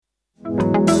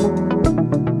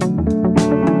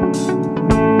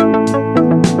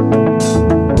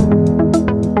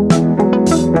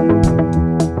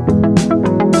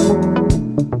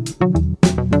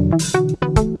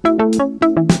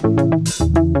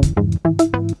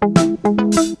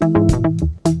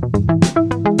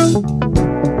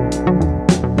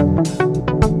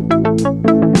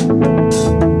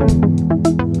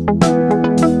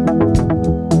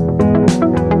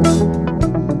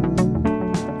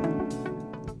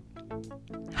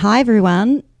Hi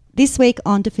everyone. This week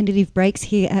on Definitive Breaks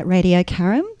here at Radio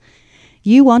Karam,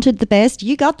 you wanted the best,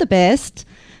 you got the best,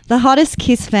 the hottest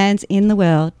Kiss fans in the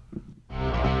world.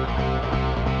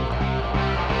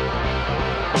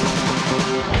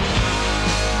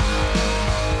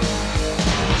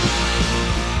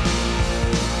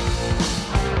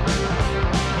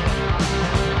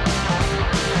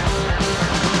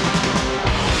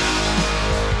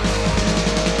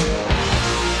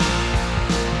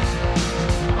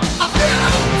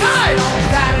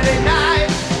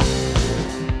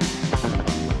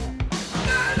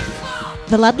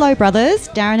 The Ludlow brothers,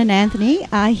 Darren and Anthony,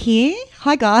 are here.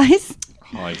 Hi, guys.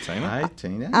 Hi, Tina. Hi,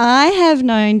 Tina. I have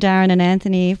known Darren and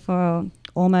Anthony for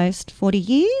almost 40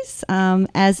 years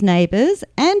as neighbours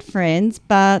and friends,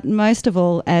 but most of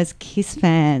all as Kiss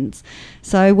fans.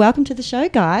 So welcome to the show,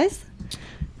 guys.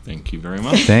 Thank you very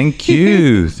much. Thank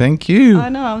you. Thank you. I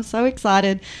know, I'm so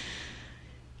excited,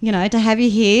 to have you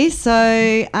here.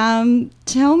 So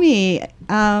tell me,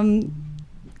 the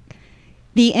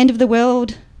End of the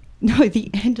World... No, the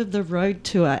End of the Road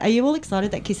tour. Are you all excited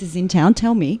that Kiss is in town?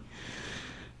 Tell me.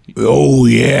 Oh,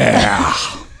 yeah.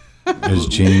 As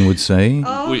Jean would say.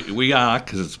 Oh. We are,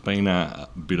 because it's been a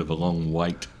bit of a long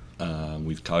wait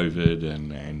with COVID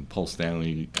and Paul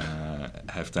Stanley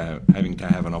having to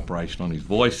have an operation on his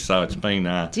voice. So it's been...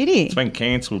 Did he? It's been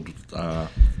cancelled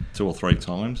 2 or 3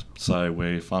 times. So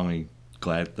we're finally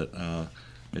glad that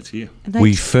it's here.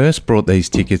 We first brought these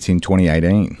tickets in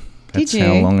 2018. That's Did you?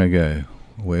 how long ago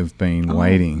we've been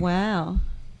waiting. Wow.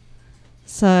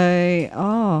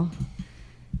 So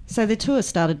the tour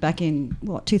started back in,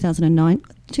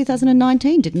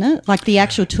 2019, didn't it? Like the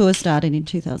actual tour started in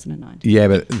 2019. Yeah,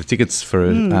 but the tickets for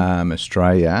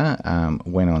Australia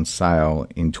went on sale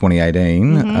in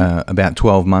 2018, about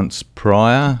 12 months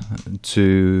prior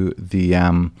to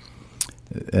the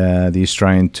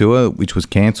Australian tour, which was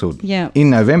cancelled in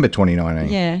November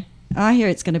 2019. Yeah. I hear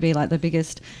it's going to be like the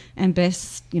biggest and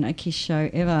best, Kiss show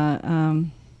ever.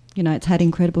 It's had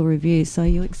incredible reviews. So are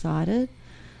you excited?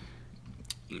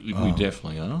 We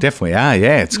definitely are. Definitely are,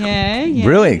 yeah. It's yeah.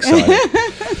 really exciting.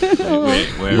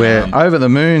 We're over the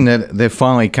moon that they've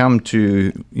finally come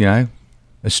to,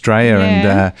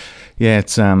 Australia. Yeah.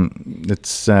 And,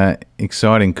 it's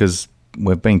exciting because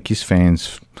we've been Kiss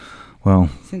fans,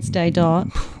 since day dot.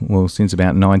 Well, since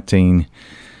about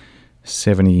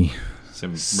 1970.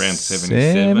 Around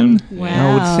 77. Wow.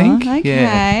 I would think.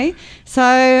 Okay. Yeah. So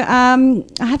I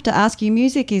have to ask you,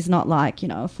 music is not like,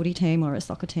 a footy team or a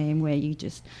soccer team where you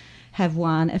just have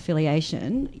one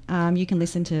affiliation. You can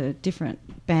listen to different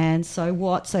bands. So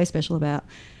what's so special about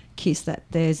Kiss that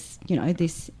there's,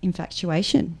 this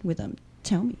infatuation with them?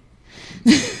 Tell me.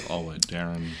 I'll let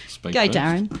Darren speak. Go, first.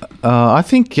 Darren. I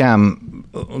think,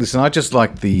 listen, I just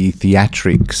like the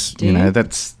theatrics. Do you?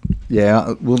 That's,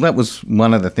 yeah. Well, that was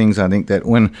one of the things I think that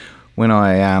when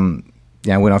I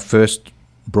when I first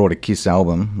brought a Kiss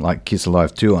album, like Kiss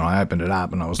Alive 2, and I opened it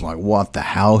up and I was like, what the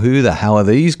hell? Who the hell are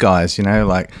these guys?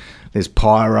 Like there's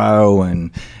pyro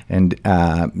and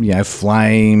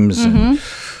flames and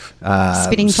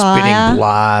spitting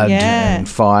blood Yeah. and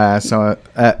fire. So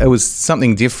it was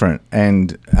something different,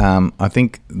 and I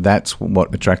think that's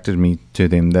what attracted me to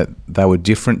them, that they were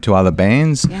different to other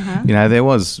bands. Uh-huh. There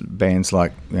was bands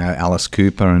like Alice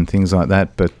Cooper and things like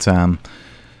that, but I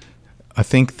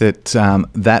think that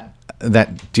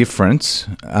that difference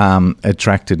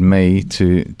attracted me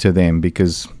to them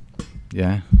because,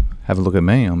 have a look at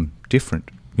me, I'm different,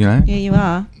 Yeah, you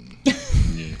are.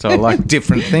 So I like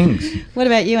different things. What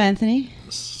about you, Anthony?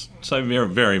 So very,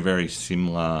 very, very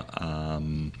similar.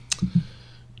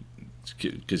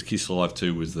 Because Kiss Alive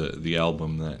 2 was the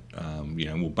album that,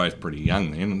 we're both pretty young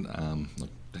then.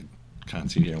 I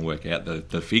can't sit here and work out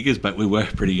the figures, but we were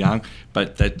pretty young.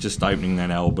 But that just opening that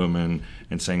album and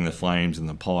seeing the flames and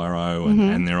the pyro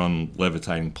and they're on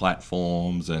levitating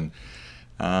platforms.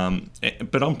 But I'm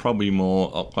probably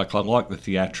more, I like the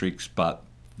theatrics, but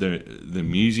the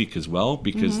music as well,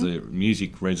 because the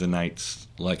music resonates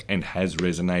and has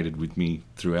resonated with me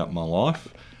throughout my life.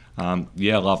 I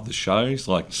love the shows,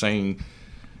 like seeing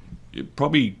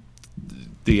probably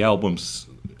the albums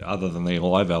other than their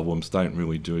live albums don't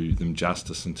really do them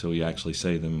justice until you actually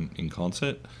see them in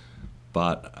concert.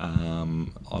 But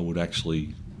I would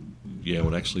actually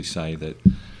say that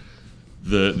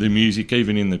the music,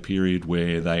 even in the period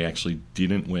where they actually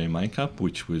didn't wear makeup,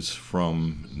 which was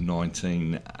from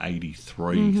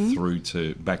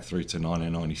 1983 back through to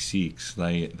 1996,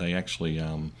 they actually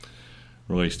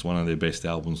released one of their best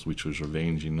albums, which was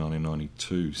Revenge in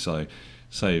 1992. So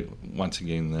once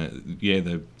again,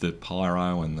 the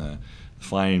pyro and the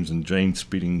flames and Gene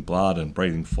spitting blood and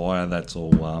breathing fire, that's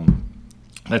all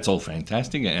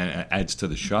fantastic and it adds to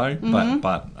the show.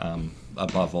 But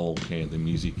above all, the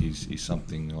music is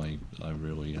something I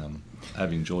really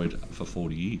have enjoyed for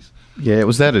 40 years. Yeah, it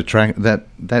was that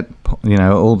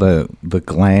all the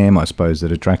glam, I suppose,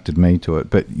 that attracted me to it.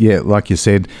 But yeah, like you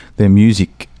said, their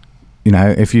music,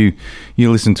 if you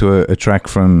listen to a track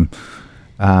from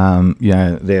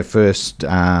their first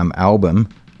album,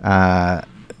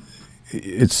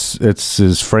 it's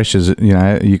as fresh as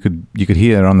you could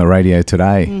hear it on the radio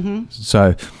today. Mm-hmm.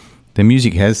 So the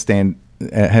music has stood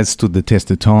the test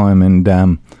of time,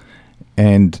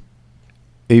 and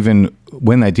even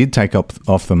when they did take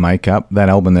off the makeup, that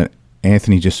album that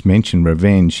Anthony just mentioned,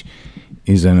 Revenge,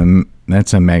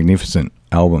 that's a magnificent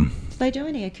album. Do they do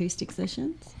any acoustic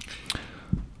sessions?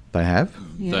 They have.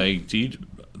 Yeah. They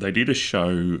did a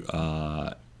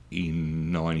show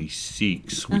in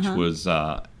 '96, which was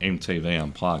MTV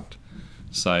Unplugged.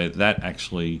 So that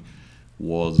actually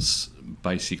was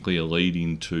basically a lead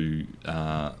into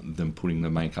them putting the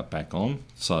makeup back on.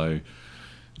 So,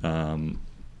 and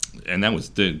that was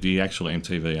the actual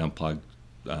MTV Unplugged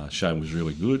show was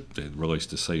really good. They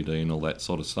released a CD and all that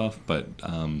sort of stuff, but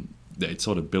it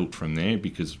sort of built from there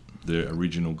because the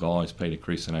original guys, Peter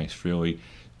Criss and Ace Frehley,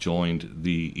 joined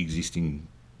the existing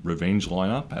Revenge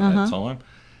lineup at that time,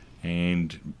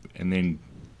 and then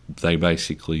they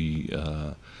basically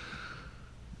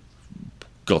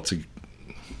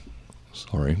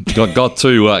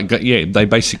they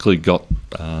basically got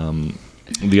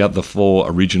the other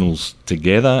four originals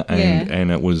together,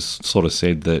 and it was sort of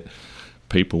said that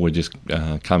people were just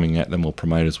coming at them, or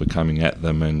promoters were coming at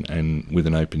them and with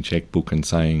an open checkbook and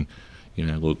saying,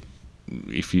 look,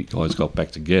 if you guys got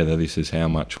back together, this is how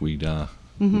much we'd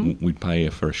pay you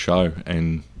for a show,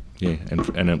 and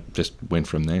it just went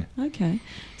from there. Okay,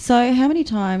 so how many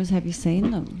times have you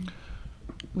seen them,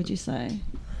 would you say,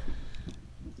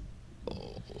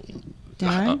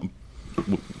 Darren?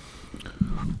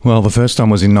 Well, the first time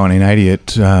was in 1980 at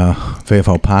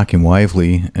VFL Park in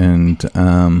Waverley, and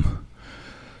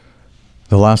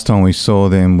the last time we saw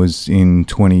them was in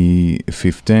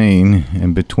 2015,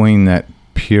 and between that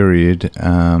period,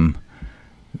 I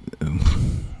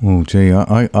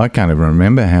can't even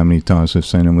remember how many times we've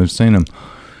seen them. We've seen them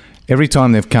every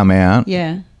time they've come out.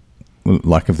 Yeah.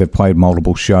 Like if they've played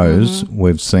multiple shows,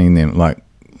 we've seen them. Like,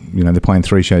 they're playing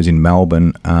 3 shows in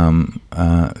Melbourne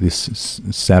this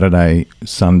Saturday,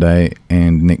 Sunday,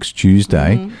 and next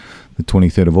Tuesday, the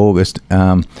 23rd of August.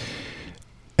 And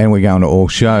we're going to all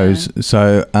shows.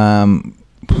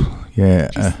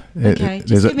 Yeah. So,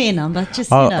 just give me a number.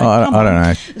 Just, I don't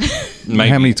know. Maybe.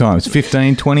 How many times?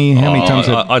 15, 20? How many times?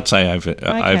 I'd say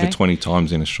over 20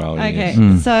 times in Australia. Okay.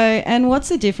 Yes. So, and what's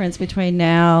the difference between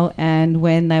now and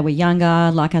when they were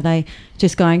younger? Like, are they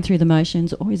just going through the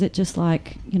motions, or is it just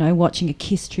like, watching a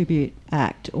Kiss tribute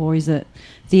act, or is it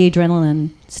the adrenaline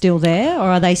still there, or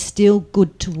are they still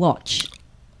good to watch?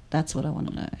 That's what I want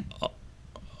to know.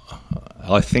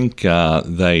 I think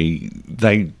they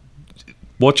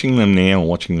watching them now,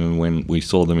 watching them when we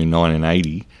saw them in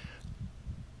 1980,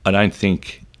 I don't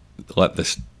think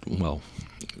the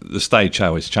stage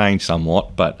show has changed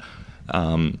somewhat, but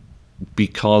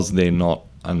because they're not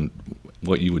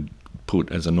what you would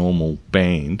put as a normal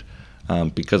band,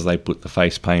 because they put the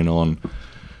face paint on,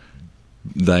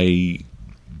 they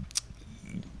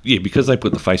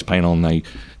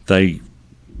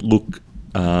look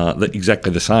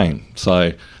exactly the same.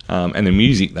 So, and the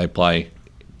music they play,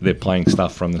 they're playing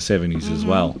stuff from the 70s as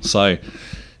well. So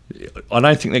I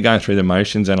don't think they're going through the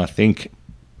motions, and I think,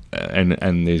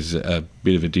 and there's a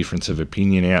bit of a difference of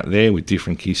opinion out there with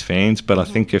different Kiss fans, but I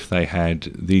think if they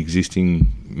had the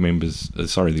existing members,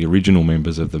 the original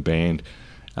members of the band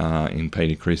in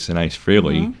Peter Criss and Ace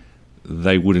Frehley,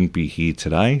 they wouldn't be here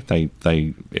today.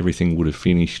 They everything would have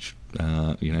finished,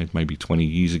 maybe 20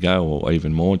 years ago or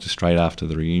even more, just straight after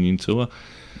the reunion tour.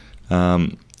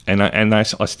 And I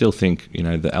still think,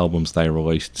 the albums they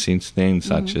released since then,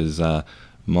 such as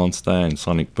Monster and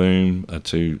Sonic Boom, are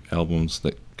 2 albums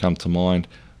that come to mind.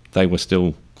 They were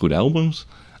still good albums,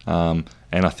 and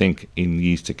I think in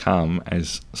years to come,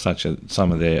 as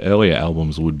some of their earlier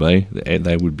albums would be,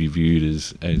 they would be viewed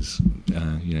as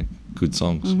good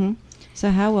songs. Mm-hmm.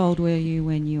 So how old were you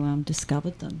when you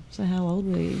discovered them? So how old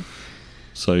were you?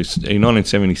 So in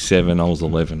 1977, I was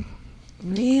 11.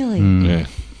 Really? Yeah.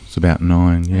 It's about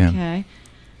 9, yeah. Okay.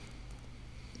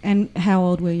 And how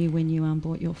old were you when you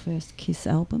bought your first Kiss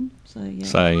album? So yeah,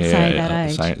 So yeah, say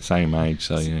that age. same age.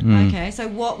 So yeah. Okay. So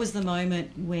what was the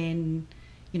moment when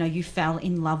you fell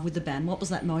in love with the band? What was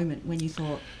that moment when you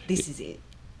thought this is it?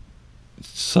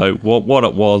 So what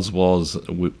it was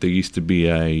there used to be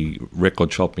a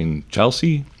record shop in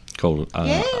Chelsea called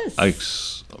Yes.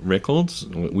 Oaks Records.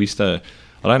 We used to,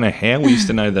 I don't know how, we used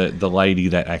to know the lady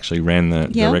that actually ran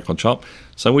the record shop.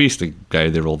 So we used to go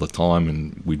there all the time,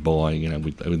 and we'd buy,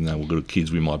 even though we're little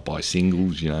kids, we might buy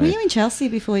singles, Were you in Chelsea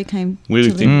before you came We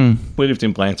to lived we lived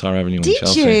in Blantyre Avenue in Did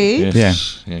Chelsea. you?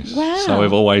 Yes, yes. Wow. So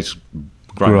we've always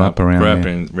Grew up around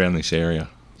around this area.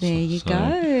 There you So-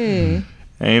 go.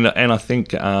 And I think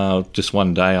just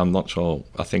one day, I'm not sure,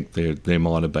 I think there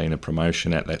might have been a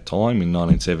promotion at that time. In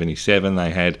 1977, they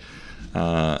had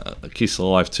a Kiss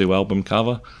Alive 2 album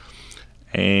cover.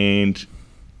 And,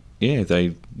 yeah,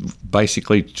 they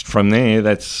basically, from there,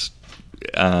 that's,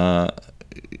 I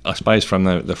suppose from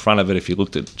the front of it, if you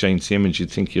looked at Gene Simmons,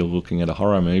 you'd think you're looking at a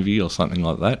horror movie or something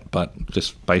like that. But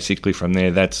just basically from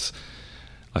there, that's,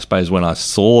 I suppose when I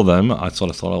saw them, I sort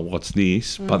of thought, oh, what's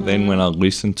this? But then when I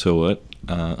listened to it,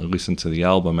 I listened to the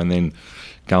album, and then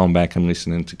going back and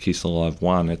listening to Kiss Alive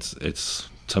 1, it's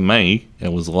to me,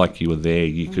 it was like you were there.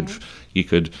 You could,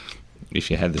 if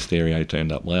you had the stereo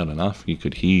turned up loud enough, you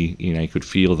could hear, you could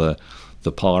feel the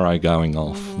pyro going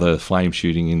off, the flame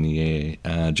shooting in the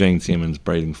air, Gene Simmons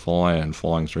breathing fire and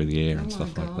flying through the air and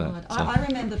stuff like that. So, I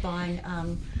remember buying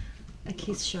a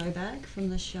Kiss show bag from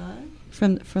the show,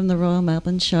 from the Royal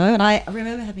Melbourne show, and I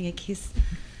remember having a Kiss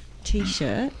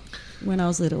T-shirt when I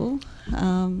was little.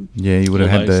 Yeah, you would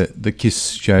have Well, had the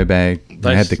Kiss show bag.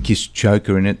 They had the Kiss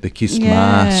choker in it, the Kiss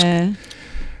mask.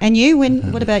 And you,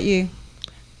 what about you?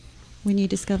 When you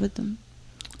discovered them?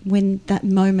 When that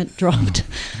moment dropped?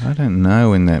 I don't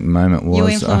know when that moment was. You were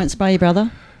influenced by your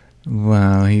brother?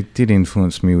 Well, he did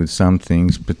influence me with some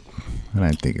things, but I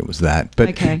don't think it was that. But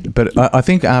Okay. But I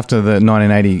think after the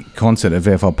 1980 concert at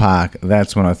Fairfield Park,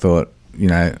 that's when I thought,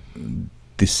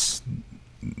 this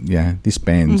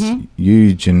band's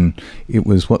huge, and it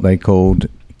was what they called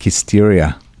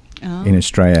Kissteria in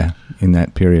Australia in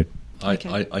that period.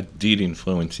 I did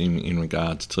influence him in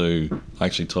regards to, I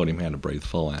actually taught him how to breathe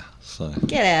fire. So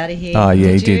Get out of here. Oh, yeah,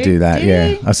 he you? did do that,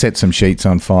 Did I set some sheets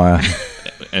on fire.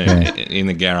 in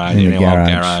the garage, In the our old garage.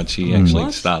 garage, he actually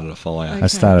What? started a fire. Okay. I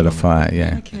started a fire,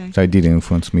 yeah. Okay. So he did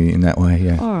influence me in that way,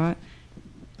 yeah. All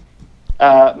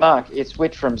right. Mark, it's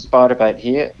Whit from Spiderbait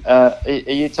here. Are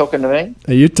you talking to me?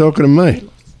 Are you talking to me?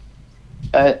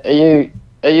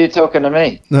 Are you talking to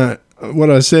me? No, what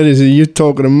I said is, are you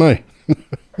talking to me?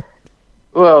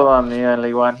 Well, I'm the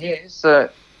only one here, so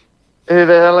who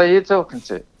the hell are you talking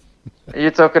to? Are you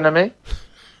talking to me?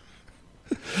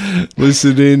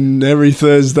 Listen in every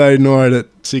Thursday night at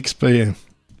 6 p.m.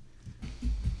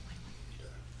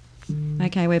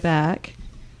 Okay, we're back.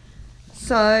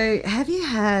 So, have you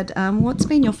had, what's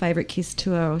been your favourite Kiss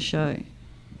tour or show?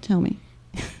 Tell me.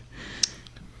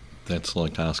 That's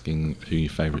like asking who your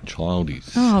favourite child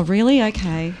is. Oh, really?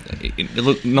 Okay.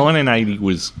 Look, 1980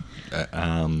 was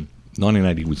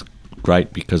 1980 was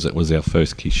great because it was our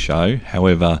first Kiss show.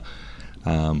 However,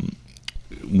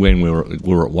 when we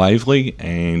were at Waverley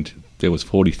and there was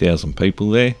 40,000 people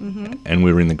there, and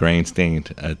we were in the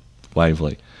grandstand at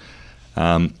Waverley.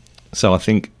 So I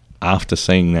think after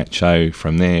seeing that show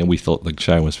from there, we thought the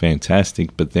show was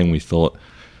fantastic. But then we thought,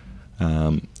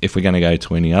 if we're going to go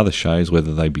to any other shows,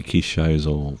 whether they be Kiss shows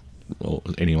or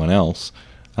anyone else,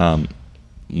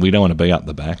 we don't want to be up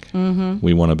the back.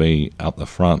 We want to be up the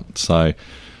front. So,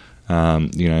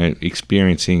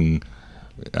 experiencing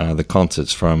the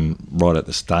concerts from right at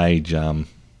the stage,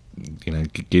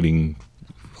 getting,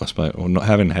 I suppose, or not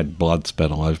having had blood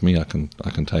spat all over me, I can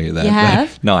tell you that. You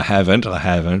have? No, I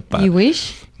haven't. But You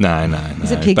wish? No.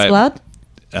 Is it pig's blood?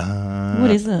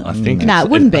 What is it? I think No, it's- it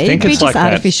wouldn't be. I think It'd be it's just like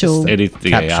that. artificial. It is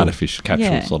the Capsule. artificial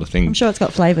capsule sort of thing. I'm sure it's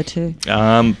got flavour too.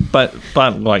 But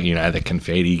like the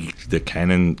confetti, the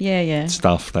cannon, Yeah.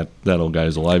 stuff that all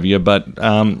goes all over you. But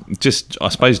just I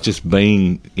suppose just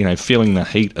being feeling the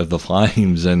heat of the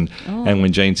flames and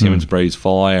when Gene Simmons breathes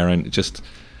fire and just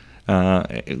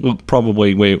look,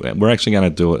 probably we're actually going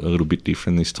to do it a little bit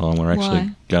different this time. We're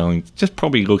actually Why? just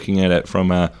probably looking at it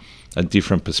from a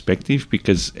different perspective,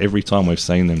 because every time we've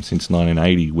seen them since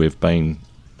 1980, we've been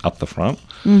up the front.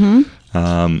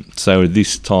 So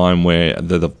this time, where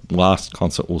the last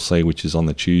concert we'll see, which is on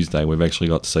the Tuesday, we've actually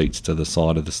got seats to the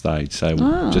side of the stage. So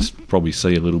we'll just probably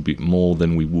see a little bit more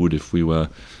than we would if we were,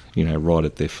 right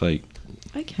at their feet.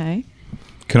 Okay.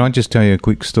 Can I just tell you a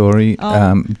quick story?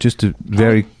 Oh. Just a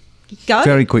very Go.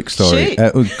 Very quick story.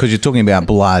 Shoot. Because you're talking about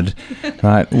blood,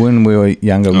 right? When we were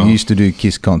younger, we used to do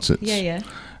Kiss concerts. Yeah.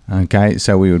 Okay,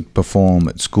 so we would perform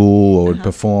at school or would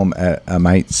perform at a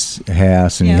mate's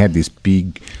house, and he had this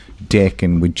big deck,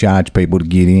 and we'd charge people to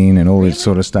get in and all this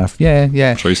sort of stuff.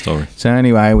 Yeah. True story. So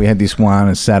anyway, we had this one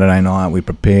on Saturday night. We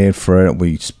prepared for it.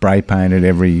 We spray painted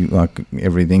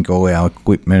everything, all our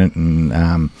equipment,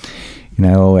 and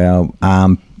all our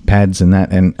arm pads and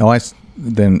that. And I was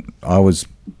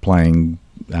playing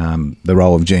the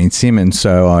role of Gene Simmons,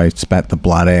 so I spat the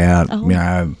blood out,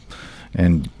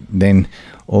 and then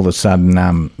all of a sudden,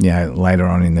 later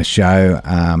on in the show,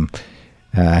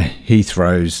 Anthony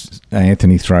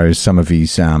throws some of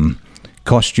his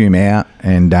costume out,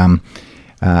 and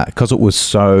because it was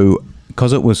so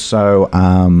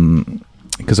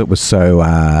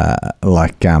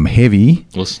heavy.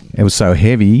 It was so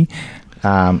heavy.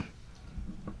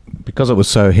 Because it was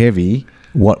so heavy,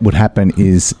 what would happen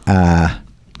is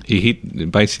It hit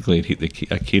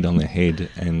a kid on the head,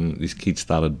 and this kid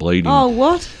started bleeding. Oh,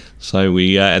 what? So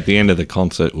we, at the end of the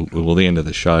concert, the end of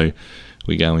the show,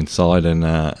 we go inside, and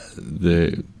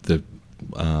the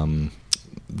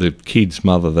kid's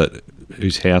mother,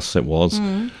 whose house it was,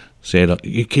 said,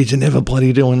 "You kids are never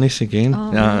bloody doing this again."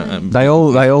 They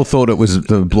all thought it was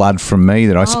the blood from me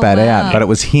that I spat out, but it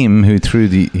was him who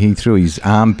threw his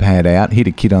arm pad out, hit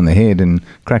a kid on the head, and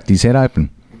cracked his head open.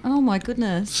 Oh my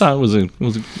goodness! So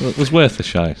it was worth the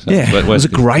show. So it was a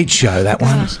great show, that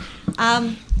one.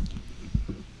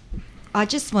 I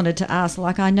just wanted to ask,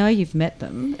 I know you've met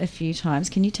them a few times.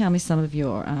 Can you tell me some of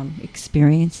your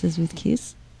experiences with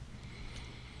Kiss?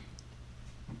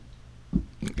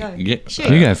 Go. Yeah. Shoot.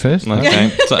 You go first.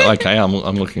 Okay.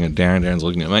 I'm looking at Darren. Darren's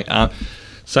looking at me.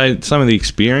 So some of the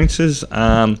experiences.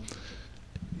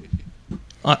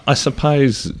 I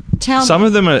suppose some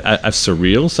of them are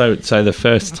surreal. So the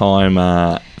first time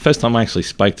I actually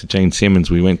spoke to Gene Simmons,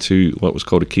 we went to what was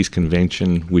called a Kiss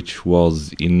convention, which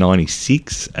was in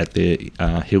 '96 at the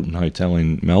Hilton Hotel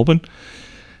in Melbourne.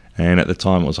 And at the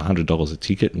time, it was $100 a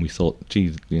ticket, and we thought,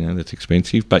 gee, that's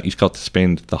expensive. But you've got to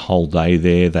spend the whole day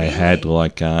there. They had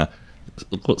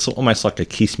it's almost like a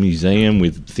Kiss museum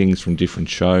with things from different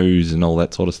shows and all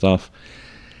that sort of stuff.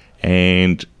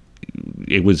 And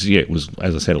it was,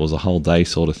 as I said, it was a whole day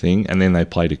sort of thing. And then they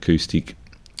played acoustic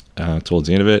towards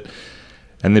the end of it.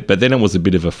 But then it was a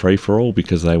bit of a free-for-all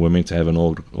because they were meant to have an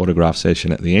autograph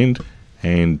session at the end.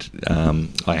 And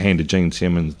I handed Gene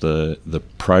Simmons the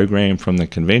program from the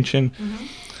convention. Mm-hmm.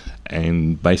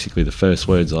 And basically the first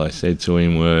words I said to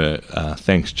him were,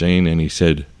 "Thanks, Gene," and he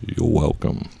said, "You're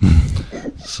welcome."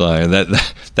 So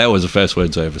that was the first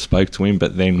words I ever spoke to him.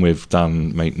 But then we've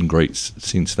done meet and greets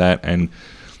since that, and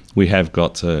we have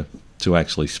got to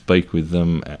actually speak with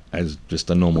them as just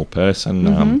a normal person.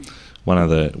 Mm-hmm. One of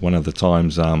the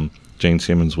times Gene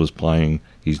Simmons was playing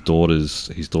his daughter's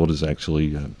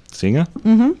actually a singer,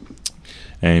 mm-hmm.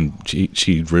 and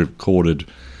she recorded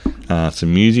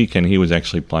some music, and he was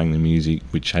actually playing the music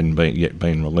which hadn't yet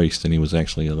been released, and he was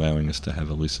actually allowing us to have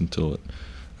a listen to it.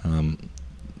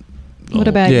 What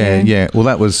about you? Yeah. Well,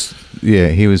 that was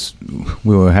he was.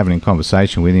 We were having a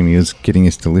conversation with him. He was getting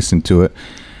us to listen to it,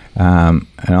 and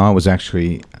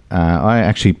I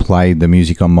actually played the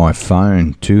music on my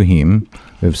phone to him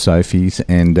of Sophie's,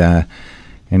 and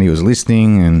he was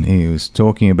listening, and he was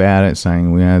talking about it,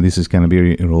 saying, this is going to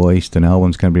be released, an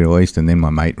album's going to be released, and then my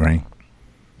mate rang.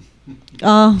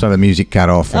 Oh. So the music cut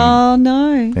off. And,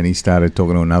 no. And he started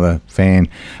talking to another fan.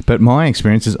 But my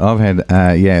experiences, I've had,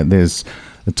 there's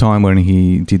a time when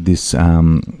he did this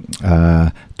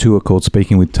tour called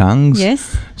Speaking with Tongues.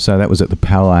 Yes. So that was at the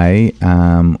Palais,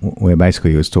 where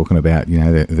basically he was talking about,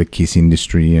 the Kiss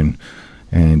industry and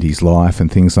his life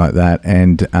and things like that.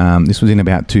 And this was in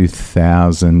about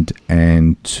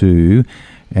 2002.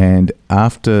 And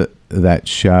after that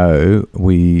show,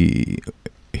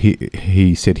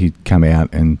 he said he'd come out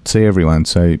and see everyone.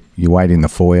 So you wait in the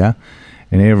foyer,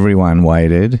 and everyone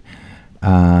waited,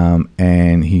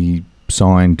 and he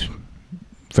signed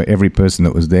for every person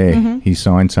that was there. Mm-hmm. He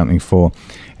signed something for,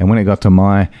 and when it got to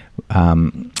my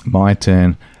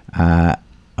turn, I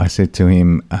said to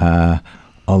him, "Oh,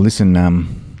 listen,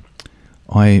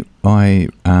 I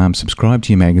subscribed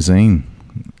to your magazine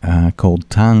called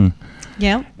Tongue."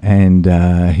 Yeah. And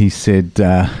he said.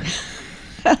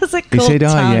 Was it called he said,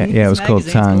 Tongue? it was called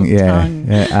Tongue.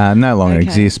 Yeah. No longer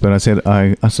exists. But I said,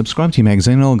 I subscribed to your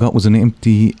magazine, and all I got was an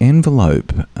empty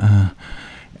envelope.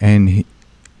 And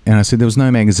I said, there was no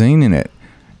magazine in it.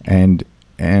 And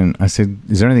I said,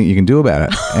 is there anything you can do about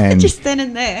it? And just then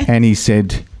and there. And he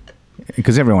said,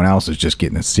 because everyone else is just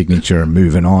getting a signature and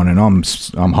moving on, and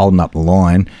I'm holding up the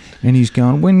line, and he's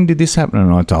going, when did this happen?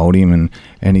 And I told him,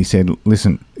 and he said,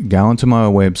 listen, go onto my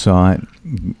website,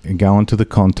 go onto the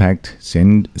contact,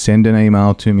 send an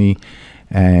email to me,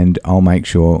 and I'll make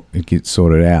sure it gets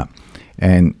sorted out.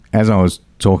 And as I was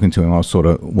talking to him, I sort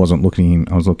of wasn't looking,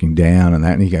 I was looking down and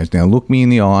that, and he goes, now look me in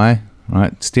the eye,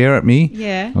 right, stare at me.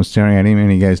 Yeah. I was staring at him,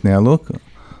 and he goes, now look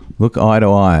eye to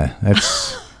eye.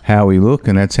 That's how we look,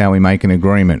 and that's how we make an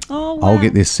agreement. Oh, wow. I'll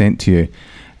get this sent to you.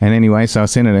 And anyway, so I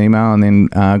sent an email, and then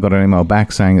got an email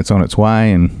back saying it's on its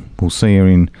way, and we'll see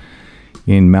you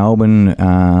in Melbourne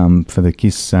for the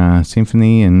Kiss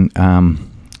Symphony, and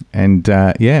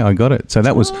yeah, I got it. So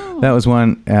that was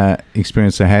one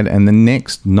experience I had. And the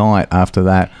next night after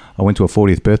that, I went to a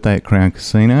 40th birthday at Crown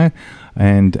Casino,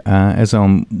 and as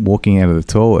I'm walking out of the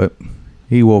toilet,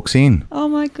 he walks in. Oh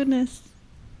my goodness.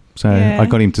 So Yeah. I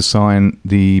got him to sign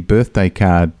the birthday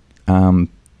card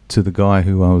to the guy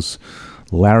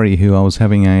Larry, who I was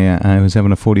having a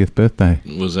 40th birthday.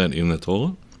 Was that in the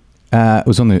toilet? It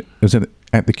was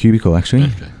at the cubicle, actually.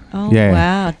 Okay. Oh, Yeah.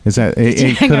 wow. Is that Did you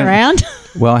hang couldn't- around?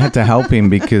 Well, I had to help him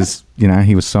because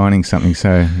he was signing something,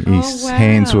 so his Oh, wow.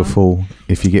 hands were full.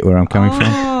 If you get where I'm coming from.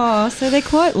 Oh, so they're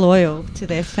quite loyal to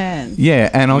their fans. Yeah,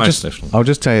 and Most definitely. I'll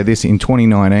just tell you this: in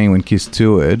 2019, when Kiss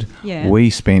toured, Yeah. we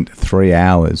spent 3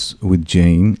 hours with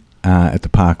Gene at the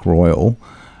Park Royal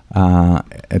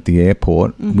at the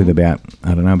airport Mm-hmm. with about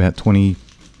 20,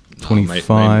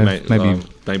 25,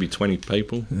 maybe 20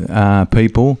 people.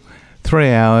 people. 3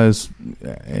 hours.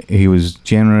 He was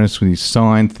generous with his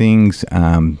signed things.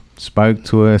 Spoke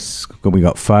to us. We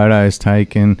got photos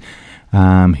taken.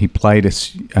 He played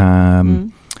us.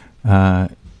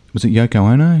 Was it Yoko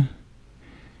Ono?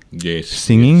 Yes,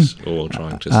 Singing? yes, or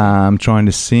trying to sing. Trying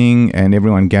to sing, and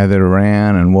everyone gathered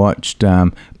around and watched.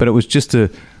 But it was just a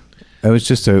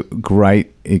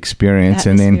great experience.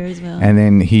 Atmosphere as well. And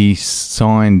then he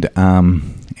signed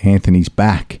Anthony's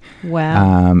back.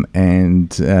 Wow.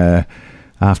 And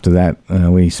after that,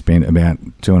 we spent about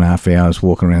 2.5 hours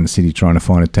walking around the city trying to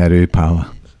find a tattoo parlor.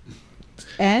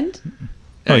 And?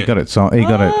 Oh, he got it. So he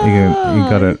got it. He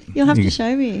got it. You'll have he to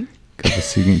show me. got the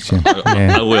signature.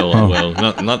 I will. Oh.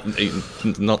 Not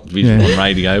visual Yeah. on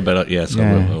radio, but yes,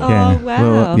 I will. Oh, wow.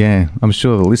 Well, yeah, I'm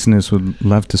sure the listeners would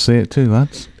love to see it too,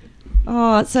 lads.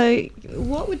 Oh, so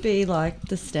what would be like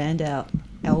the standout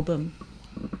album,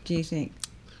 do you think?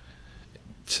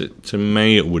 To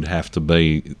me, it would have to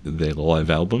be their live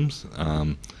albums,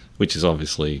 which is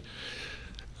obviously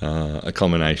a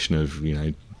combination of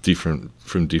different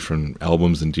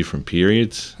albums and different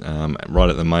periods. Right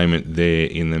at the moment, they're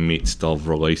in the midst of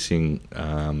releasing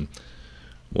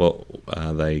what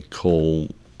they call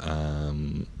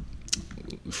from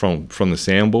the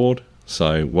soundboard.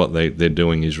 So what they're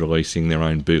doing is releasing their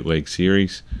own bootleg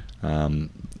series of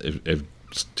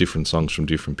different songs from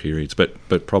different periods, but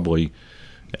probably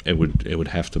it would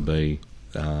have to be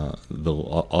I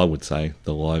would say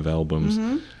the live albums.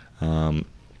 Mm-hmm.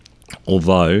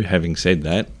 Although, having said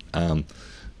that,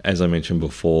 as I mentioned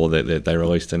before, that they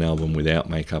released an album without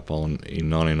makeup on in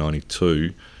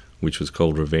 1992, which was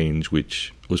called Revenge,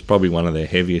 which was probably one of their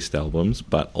heaviest albums,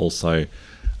 but also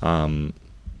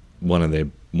one of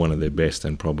their best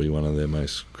and probably one of their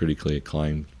most critically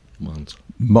acclaimed ones.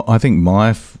 I think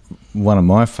one of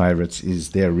my favourites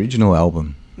is their original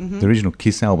album, the original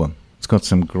Kiss album. It's got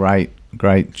some great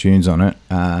tunes on it,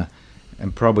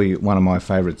 and probably one of my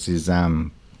favourites is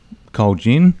Cold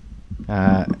Gin.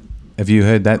 Have you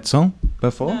heard that song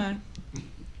before? No.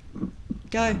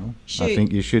 Go. Shoot. I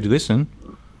think you should listen.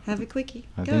 Have a quickie.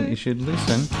 I Go. think you should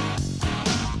listen.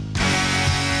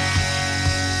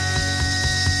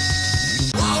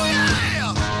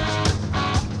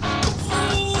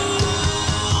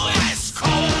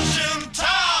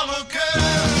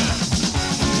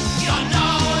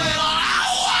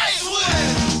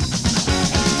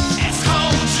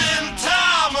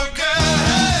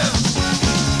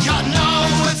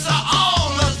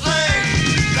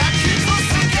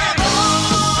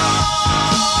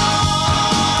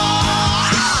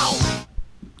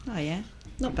 Oh, yeah.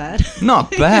 Not bad.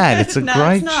 Not bad. It's a No,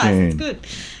 great it's nice. tune. It's good.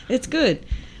 It's good.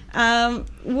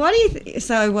 Why do you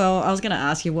I was going to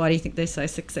ask you, why do you think they're so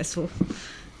successful?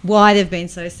 Why they've been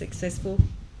so successful?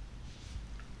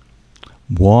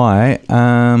 Why?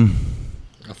 I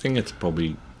think it's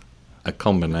probably a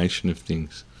combination of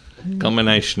things.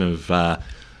 Combination of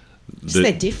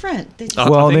They're different. They're I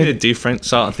Well, think they're- they're different.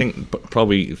 So I think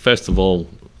probably first of all,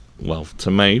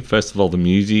 the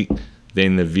music,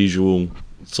 then the visual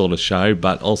sort of show,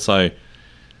 but also,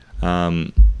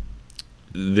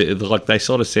 like they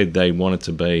sort of said they wanted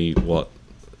to be what,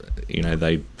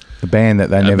 a band that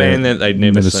they they'd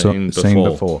never seen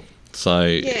before. So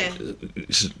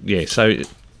Yeah. So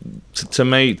to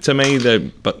me,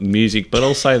 the music, but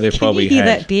also they probably Can you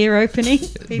hear had that beer opening?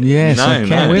 Yes, No, I can.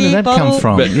 no. Where did that come Bottle.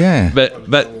 from?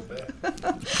 but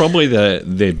probably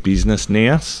their business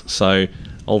now. So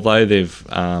although they've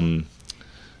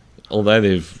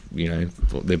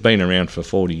they've been around for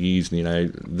 40 years,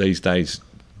 these days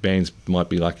bands might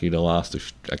be lucky to last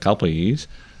a couple of years.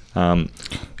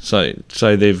 So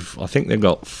I think they've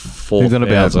got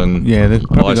 4,000. They've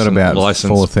probably got about licensed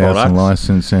 4,000 products.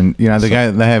 license, and they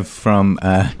have from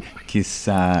Kiss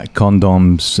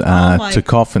condoms to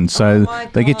coffins, so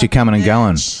they get you coming and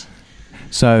going.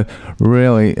 So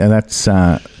really, that's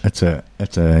a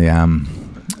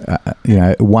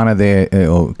one of their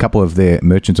or a couple of their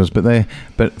merchandise,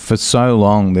 but for so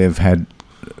long they've had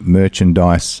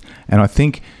merchandise, and I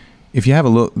think if you have a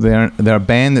look, they're a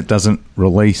band that doesn't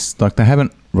release, like they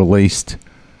haven't released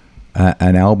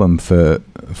an album for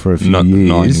a few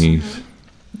years. 9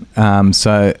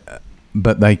 years.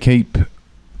 But they keep,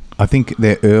 I think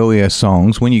their earlier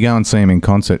songs, when you go and see them in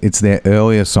concert, it's their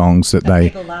earlier songs that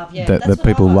people love, yeah. That's that what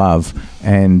people I like. love,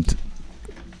 and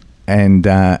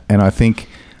I think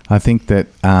that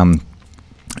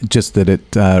just that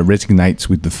it resonates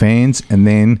with the fans, and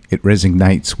then it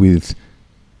resonates with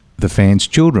the fans'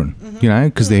 children,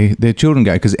 because their children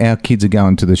go, because our kids are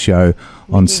going to the show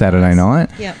on Saturday night,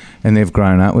 Yep. and they've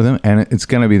grown up with them, and it's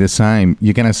going to be the same.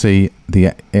 You're going to see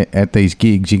at these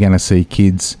gigs, you're going to see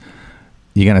kids,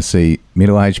 you're going to see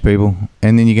middle-aged people,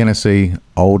 and then you're going to see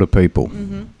older people,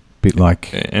 bit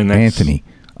like And that's- Anthony,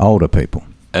 older people,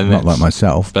 And not that's- like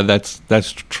myself. But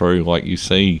that's true. Like you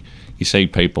see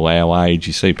people our age,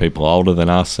 you see people older than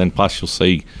us, and plus you'll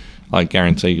see, I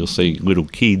guarantee you'll see little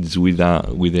kids with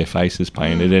their faces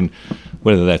painted, and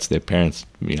whether that's their parents,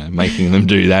 making them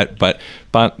do that. But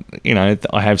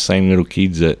I have seen little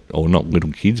kids or not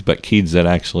little kids, but kids that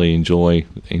actually enjoy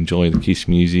the Kiss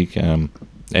music, and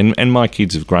my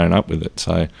kids have grown up with it.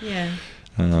 So Yeah.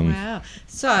 um, Wow.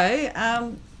 So,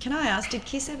 can I ask, did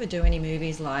Kiss ever do any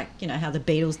movies like, how the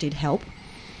Beatles did Help?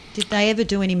 Did they ever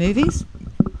do any movies?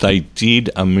 they did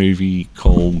a movie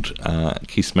called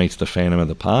Kiss Meets the Phantom of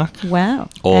the Park. Wow.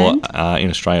 Or And? in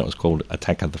Australia, it was called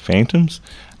Attack of the Phantoms.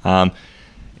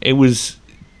 It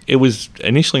was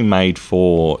initially made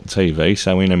for TV,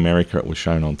 so in America it was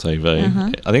shown on TV.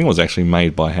 Uh-huh. I think it was actually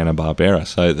made by Hanna-Barbera,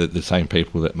 so the same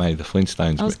people that made the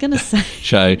Flintstones I was going to say.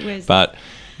 show. Where's But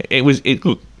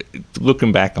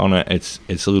looking back on it,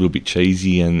 it's a little bit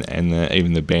cheesy, and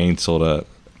even the band sort of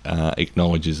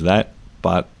acknowledges that.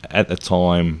 But at the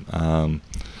time,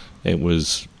 it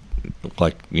was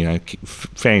like,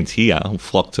 fans here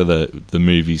flocked to the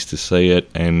movies to see it,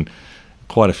 and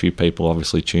quite a few people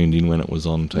obviously tuned in when it was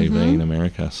on TV in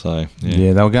America. So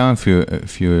Yeah, they were going through a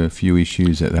few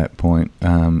issues at that point.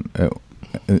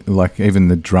 Like even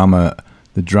the drummer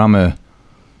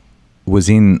was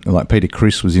in, like Peter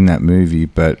Criss was in that movie,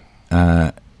 but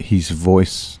his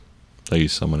voice, they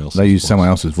used someone else's. they used someone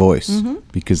else's voice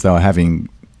because they were having,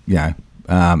 they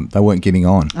weren't getting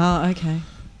on. Oh, okay.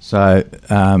 So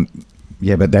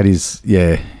but that is,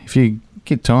 if you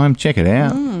get time, check it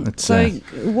out. It's, So,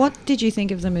 what did you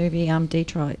think of the movie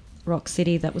Detroit Rock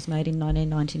City that was made in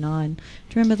 1999? Do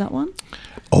you remember that one?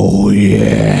 oh yeah,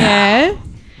 Yeah.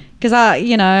 Because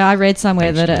I read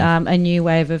somewhere that Actually. a new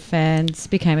wave of fans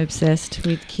became obsessed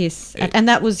with Kiss, and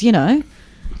that was year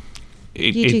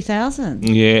 2000.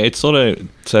 Yeah, it's sort of,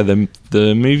 so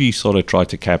the movie sort of tried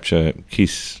to capture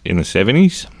Kiss in the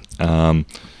 70s,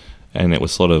 and it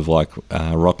was sort of like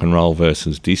rock and roll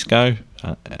versus disco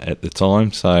at the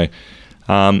time. So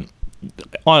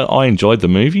I enjoyed the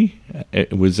movie.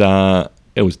 It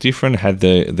was different. It had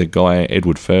the guy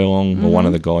Edward Furlong, or one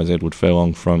of the guys Edward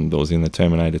Furlong that was in the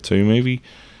Terminator 2 movie,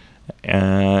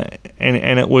 and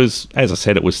it was, as I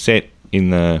said, it was set in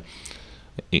that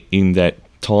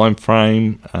time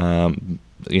frame.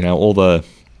 All the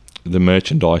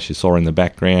merchandise you saw in the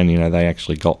background, they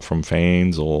actually got from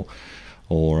fans, or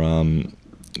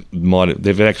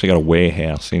they've actually got a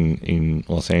warehouse in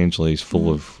Los Angeles full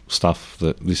of stuff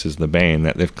that this is the band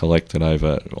that they've collected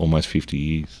over almost 50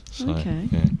 years. So, Okay.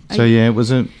 yeah. So it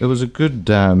was a good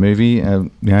movie.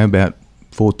 About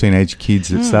 4 teenage kids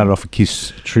that started off a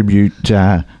Kiss tribute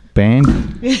band,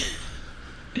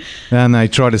 and they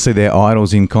tried to see their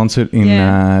idols in concert in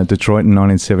Detroit in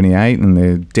 1978, and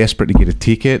they're desperate to get a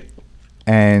ticket,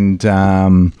 and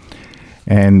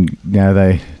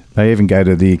they even go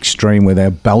to the extreme where they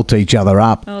belt each other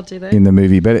up Oh, do they? in the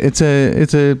movie. But it's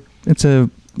a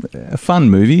fun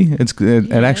movie.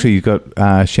 It actually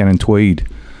got Shannon Tweed,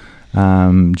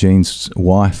 Gene's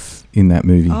wife, in that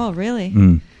movie. Oh,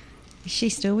 really? Is she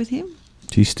still with him?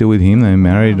 She's still with him. They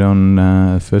married on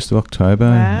 1st of October,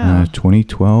 Wow.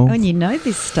 2012. Oh, and you know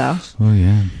this stuff. Oh,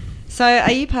 yeah. So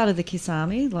are you part of the KISS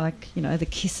Army? Like, the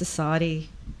KISS Society?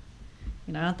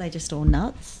 Aren't they just all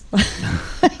nuts? No,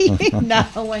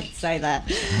 I won't say that.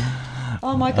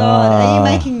 Oh, my God. Are you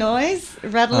making noise?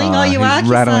 Rattling? Oh, you he's are KISS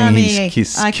rattling Army. his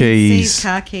KISS I can see keys. his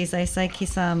car keys. They say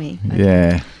KISS Army. Okay.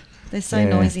 Yeah. They're so Yeah.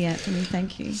 noisy, Anthony.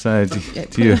 Thank you. So Yeah.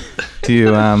 do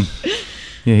you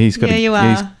yeah, he's got Yeah, you are.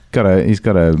 he's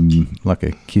got a like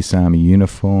a KISS Army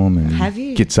uniform, and Have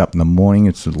you? gets up in the morning.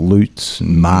 It's loots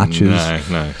and marches.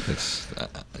 No, that's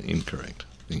incorrect.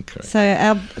 So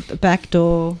our back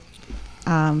door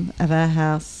of our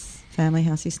house, family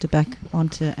house, used to back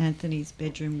onto Anthony's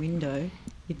bedroom window.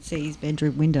 You'd see his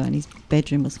bedroom window, and his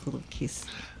bedroom was full of KISS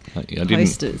I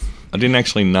posters. didn't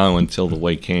actually know until the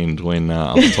weekend when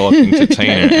I was talking to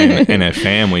Tina and her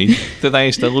family that they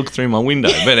used to look through my window.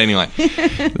 But anyway,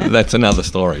 that's another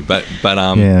story. But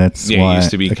that's why it used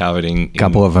to be covered in. A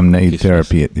couple of them need KISS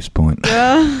therapy at this point.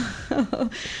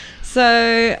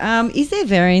 So, is there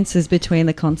variances between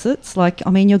the concerts? Like,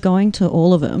 you're going to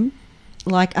all of them.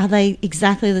 Like, are they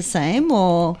exactly the same,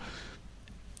 or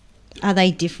are they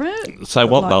different? So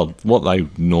what they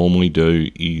normally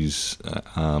do is,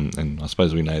 and I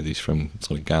suppose we know this from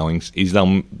sort of goings, is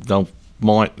they'll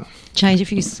might Change a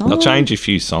few songs. they'll change a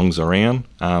few songs around.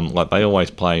 Like they always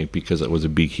play, because it was a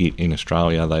big hit in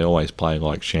Australia. They always play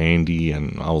like Shandy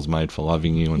and I Was Made for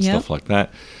Loving You and Yep. stuff like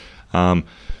that.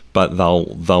 But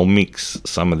they'll mix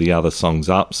some of the other songs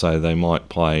up. So they might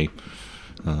play,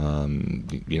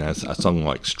 a song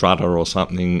like Strutter or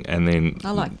something, and then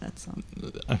I like that song.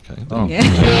 okay. Oh. Yeah.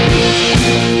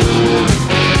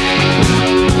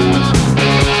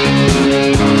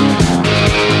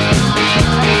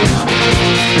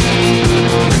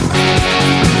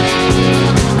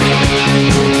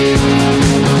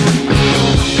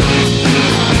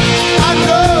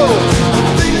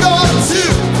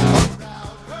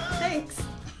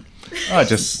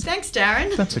 Thanks. Thanks,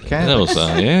 Darren. That's okay. That was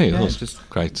that was just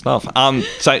great stuff.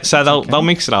 So they'll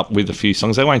mix it up with a few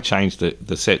songs. They won't change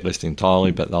the set list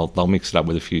entirely, but they'll mix it up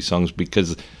with a few songs,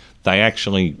 because they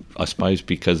actually, I suppose,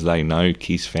 because they know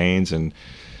KISS fans, and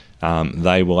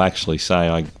they will actually say,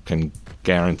 I can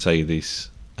guarantee this,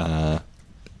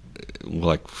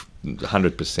 like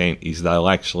 100%, is they'll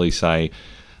actually say,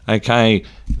 okay,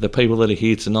 the people that are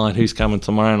here tonight, who's coming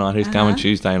tomorrow night, who's coming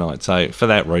Tuesday night. So for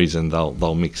that reason,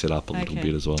 they'll mix it up a little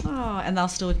bit as well. Oh, and they'll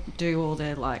still do all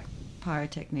their like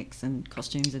pyrotechnics and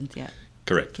costumes and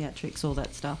Correct. theatrics, all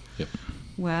that stuff. Yep.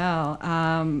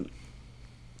 Wow.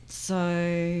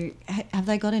 So have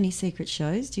they got any secret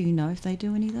shows? Do you know if they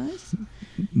do any of those?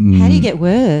 How do you get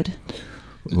word?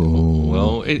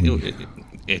 Well,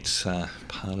 it's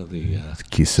part of the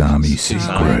KISS Army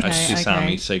secret. KISS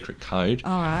Army secret code.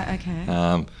 All right,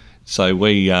 okay. So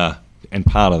we, and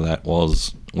part of that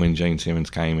was when Gene Simmons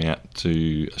came out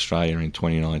to Australia in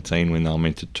 2019 when they were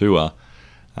meant to tour.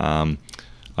 I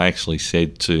actually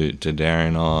said to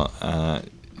Darren,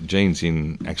 Gene's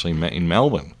in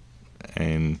Melbourne,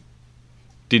 and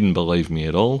didn't believe me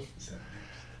at all.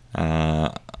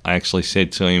 I actually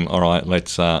said to him, all right,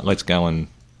 let's go and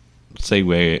see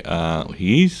where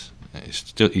he is.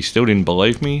 He still didn't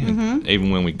believe me. And even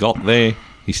when we got there,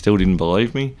 he still didn't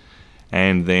believe me.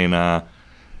 And then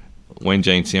when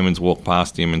Gene Simmons walked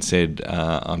past him and said,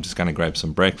 I'm just going to grab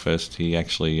some breakfast, he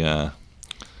actually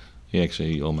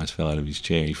almost fell out of his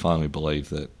chair. He finally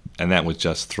believed that. And that was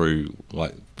just through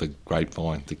like the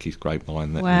grapevine, the KISS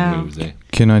grapevine, that when we was there.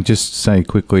 Can I just say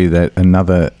quickly that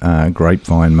another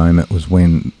grapevine moment was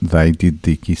when they did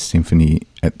the KISS Symphony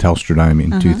at Telstra Dome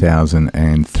in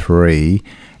 2003,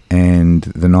 and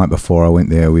the night before I went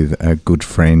there with a good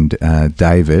friend,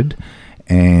 David,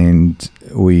 and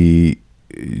we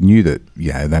knew that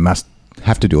they must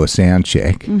have to do a sound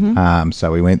check.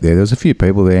 So we went there. There was a few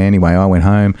people there. Anyway, I went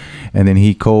home, and then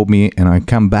he called me, and I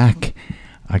come back,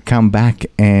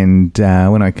 and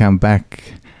when I come back,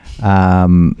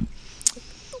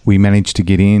 we managed to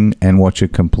get in and watch a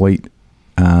complete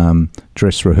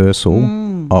dress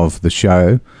rehearsal of the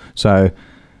show. So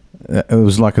it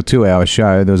was like a 2-hour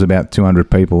show. There was about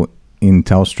 200 people in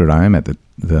Telstra Dome at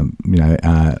the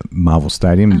Marvel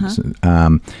Stadium,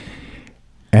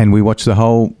 and we watched the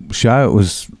whole show. It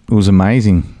was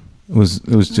amazing. It was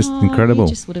just incredible.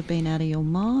 You just would have been out of your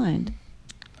mind.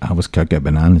 I was cocoa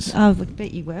bananas. I would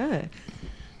bet you were.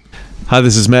 Hi,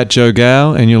 this is Matt Joe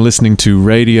Gow, and you're listening to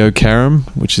Radio Karam,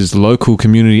 which is local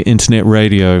community internet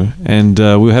radio. And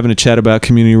we were having a chat about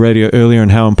community radio earlier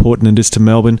and how important it is to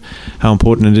Melbourne, how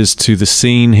important it is to the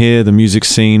scene here, the music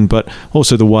scene, but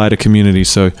also the wider community.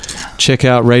 So check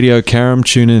out Radio Karam,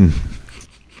 tune in.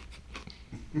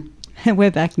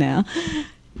 We're back now.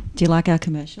 Do you like our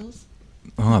commercials?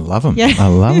 Oh, I love them. Yeah. I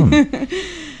love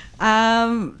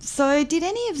them. So did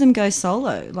any of them go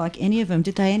solo? Like any of them?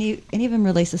 Did they any of them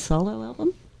release a solo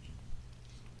album?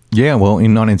 Yeah, well,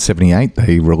 in 1978,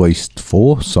 they released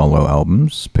 4 solo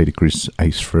albums: Peter Criss,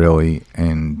 Ace Frehley,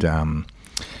 and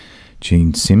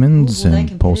Gene Simmons Were they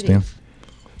and Paul Stanley. competitive?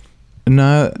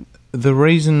 No, the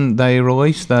reason they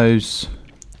released those...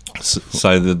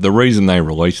 So the reason they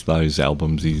released those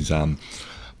albums is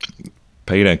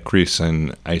Peter Criss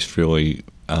and Ace Frehley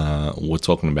were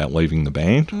talking about leaving the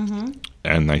band,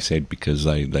 and they said because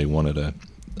they wanted a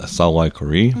solo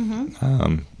career.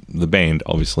 The band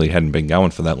obviously hadn't been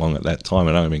going for that long at that time.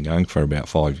 It had only been going for about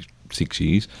 5-6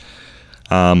 years.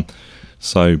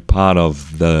 So part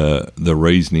of the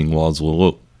reasoning was, well,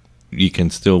 look, you can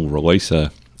still release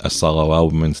a solo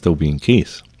album and still be in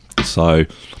Kiss. So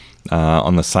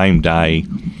on the same day,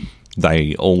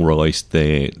 they all released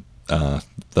their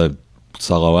the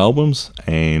solo albums,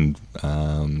 and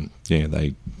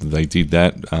they did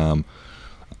that.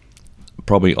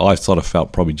 Probably, I sort of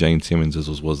felt probably Gene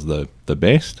Simmons' was the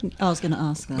best, I was going to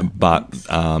ask that. but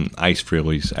Ace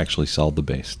Frehley's actually sold the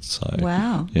best. So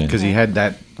Wow. yeah. Because he had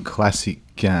that classic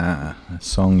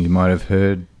song you might have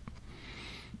heard,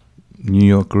 New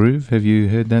York Groove. Have you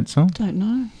heard that song? Don't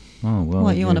know. Oh, well.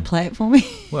 What, you want to play it for me?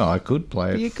 Well, I could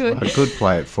play it. You could. I could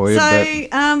play it for you, So,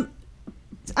 but...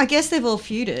 I guess they've all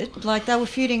feuded. Like, they were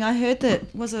feuding. I heard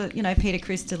that Peter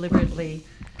Criss deliberately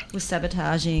was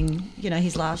sabotaging,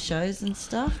 his last shows and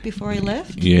stuff before he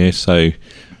left. Yeah, so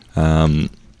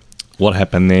what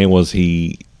happened there was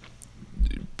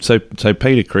So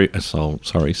Peter Criss,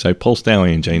 so Paul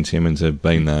Stanley and Gene Simmons have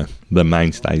been the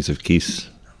mainstays of Kiss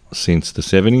since the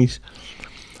 70s.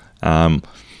 And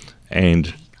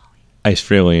Ace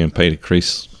Frehley and Peter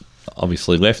Criss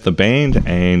obviously left the band,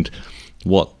 and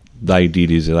what they did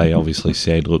is they obviously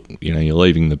said, look, you're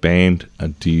leaving the band.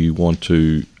 Do you want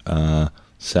to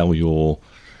sell your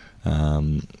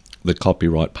the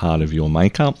copyright part of your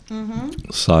makeup?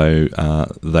 So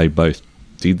they both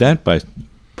did that, both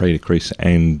Peter Criss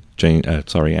and Ace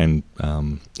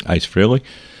Frehley.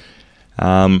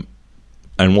 And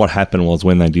what happened was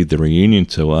when they did the reunion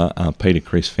tour, Peter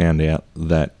Criss found out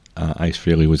that Ace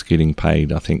Frehley was getting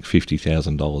paid, I think,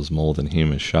 $50,000 more than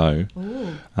him a show.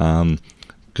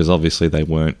 Because obviously they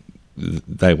were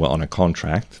on a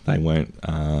contract. They weren't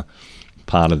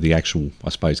part of the actual, I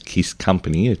suppose, Kiss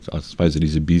company. I suppose it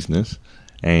is a business.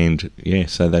 And, yeah,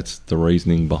 so that's the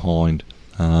reasoning behind,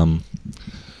 the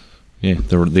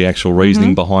actual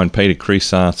reasoning behind Peter Criss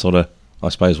sort of, I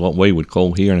suppose, what we would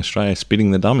call here in Australia,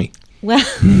 spitting the dummy. Well,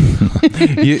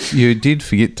 you did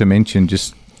forget to mention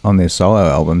just on their solo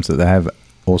albums that they have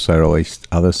also released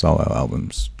other solo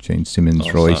albums. Gene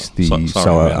Simmons released the sorry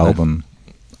solo about that. album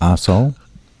Arsehole.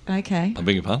 okay. I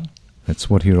beg your pardon? That's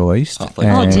what he released. I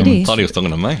thought, did he? thought he was talking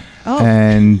to me. Oh,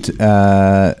 And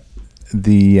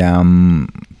the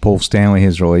Paul Stanley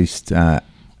has released Live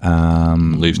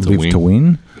to Live to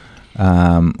Win,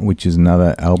 which is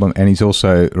another album. And he's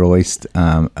also released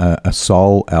a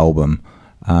soul album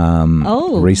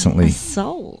recently. a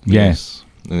soul. Yeah. Yes.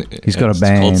 He's got a It's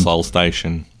band. called Soul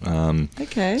Station.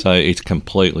 Okay. So it's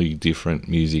completely different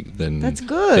music than That's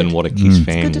good. than what a Kiss Mm.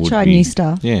 fan Good to would try be. new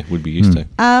stuff. Yeah, would be used to.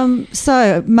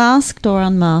 So masked or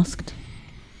unmasked?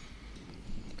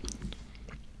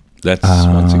 That's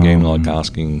once again like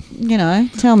asking.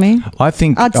 Tell me. I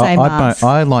think I'd say masked.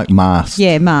 I like masked.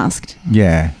 Yeah, masked.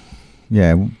 Yeah.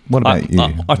 What about you?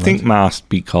 I think masked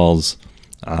because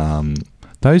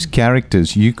those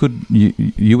characters, you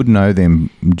would know them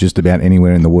just about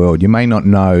anywhere in the world. You may not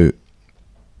know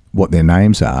what their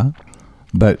names are,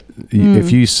 but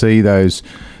if you see those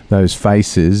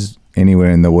faces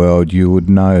anywhere in the world, you would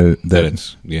know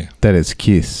that it's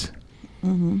Kiss.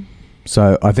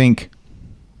 So I think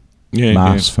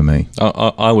masked for me.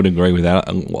 I would agree with that.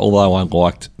 Although I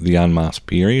liked the unmasked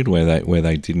period where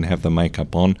they didn't have the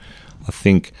makeup on, I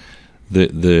think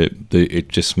the it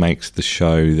just makes the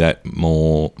show that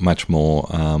much more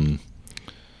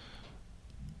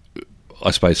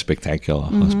I suppose spectacular.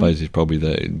 I suppose is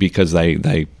probably because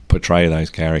they portray those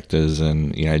characters,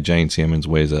 and Gene Simmons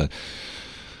wears a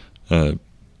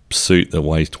suit that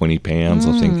weighs 20 pounds.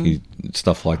 I think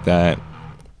stuff like that.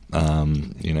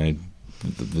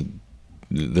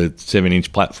 The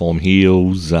 7-inch platform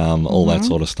heels, all that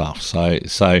sort of stuff.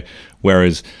 So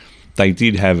whereas they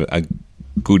did have a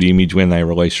good image when they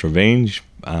released Revenge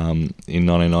in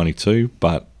 1992,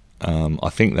 but I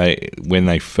think when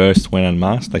they first went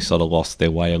unmasked, they sort of lost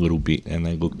their way a little bit, and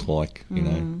they looked like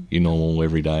your normal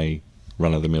everyday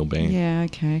run of the mill band. Yeah.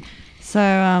 Okay. So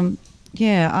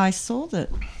I saw that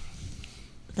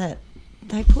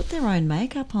they put their own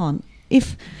makeup on.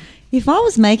 If I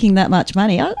was making that much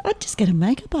money, I'd just get a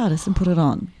makeup artist and put it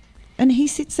on. And he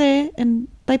sits there and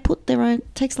they put their own,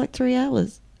 takes like 3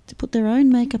 hours to put their own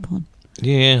makeup on.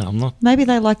 Yeah, I'm not. Maybe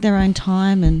they like their own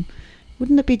time, and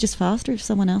wouldn't it be just faster if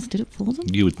someone else did it for them?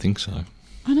 You would think so.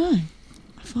 I know.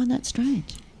 I find that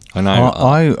strange. I know.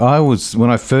 I was, when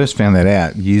I first found that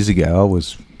out years ago, I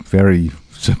was very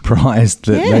surprised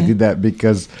that they did that,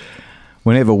 because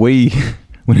whenever we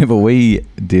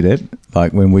did it,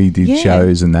 like when we did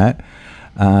shows and that,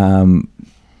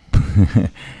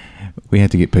 we had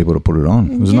to get people to put it on.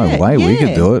 There was no way we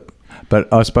could do it.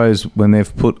 But I suppose when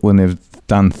they've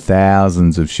done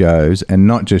thousands of shows, and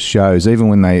not just shows, even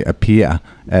when they appear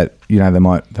at, they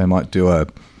might do a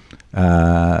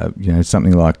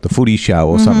something like the Footy Show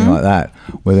or something like that,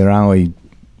 where they're only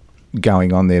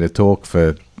going on there to talk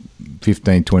for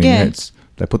 15, 20 minutes.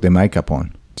 They put their makeup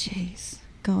on. Jeez,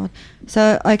 God.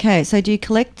 So do you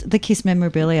collect the Kiss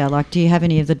memorabilia? Like, do you have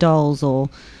any of the dolls or,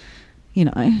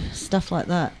 stuff like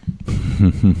that?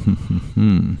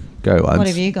 Go, lads. What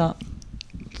have you got?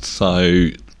 So,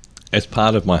 as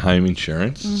part of my home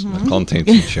insurance, my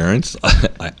contents insurance,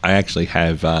 I actually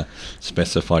have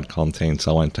specified contents.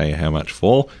 I won't tell you how much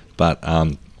for, but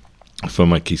for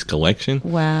my Kiss collection.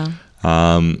 Wow.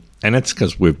 And it's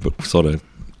because we've sort of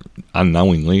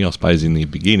unknowingly, I suppose, in the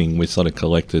beginning, we sort of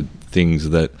collected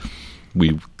things that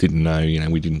we didn't know.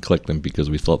 We didn't collect them because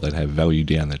we thought they'd have value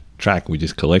down the track. We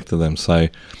just collected them. So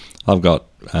I've got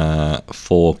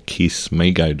 4 Kiss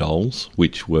Mego dolls,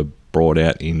 which were brought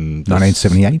out in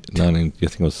 1978. I think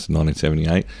it was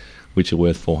 1978, which are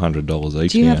worth $400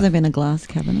 each. Do you now. have them in a glass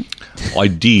cabinet? I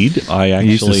did. I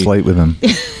actually used to sleep with them.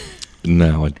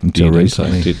 No, I Until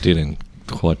didn't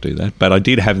quite do that. But I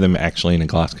did have them actually in a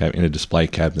glass cabinet, in a display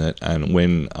cabinet. And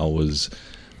when I was,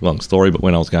 long story, but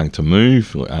when I was going to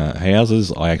move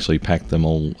houses, I actually packed them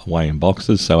all away in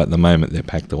boxes. So at the moment, they're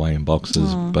packed away in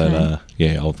boxes. Oh,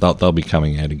 okay. But they'll be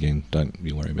coming out again. Don't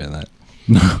you worry about that.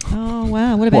 Oh,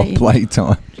 wow. What about you?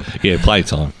 Playtime? Yeah,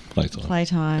 playtime.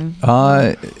 Playtime.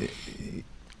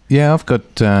 Yeah, I've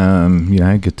got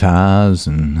guitars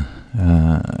and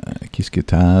Kiss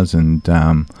guitars, and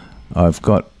I've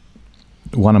got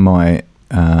one of my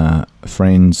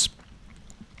friends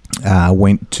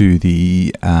went to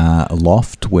the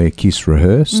loft where Kiss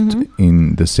rehearsed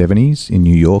in the 70s in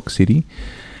New York City,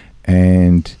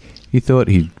 and he thought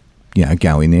he'd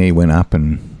go in there. He went up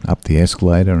the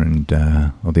escalator and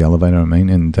or the elevator,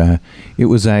 and it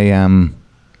was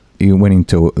he went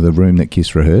into the room that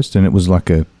Kiss rehearsed, and it was like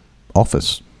a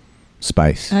office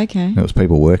space. Okay. There was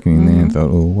people working in there, and thought,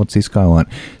 "Oh, what's this guy want?"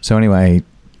 So anyway,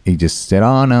 he just said,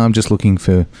 "Oh no, I'm just looking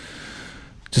for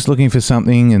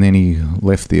something," and then he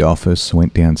left the office,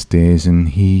 went downstairs, and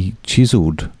he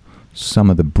chiseled some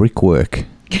of the brickwork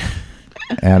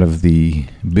out of the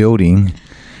building.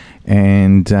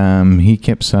 And he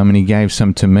kept some, and he gave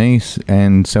some to me,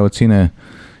 and so it's in a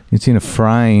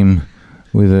frame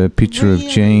with a picture of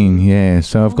Gene. Yeah,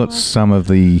 so I've got some of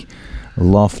the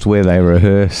loft where they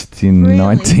rehearsed in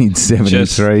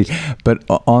 1973. But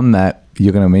on that,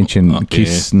 you're going to mention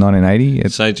Kiss 1980.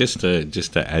 So just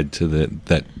to add to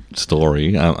that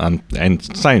story, and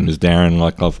same as Darren,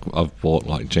 like I've bought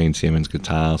like Gene Simmons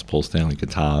guitars, Paul Stanley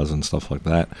guitars, and stuff like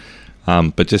that.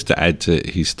 But just to add to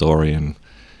his story, and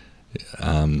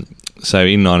so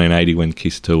in 1980 when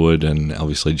Kiss toured, and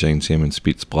obviously Gene Simmons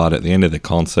spits blood at the end of the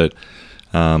concert,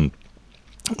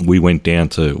 we went down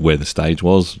to where the stage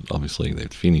was. Obviously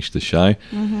they'd finished the show,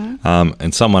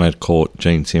 and someone had caught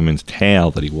Gene Simmons'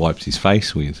 towel that he wipes his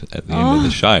face with at the end of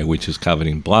the show, which was covered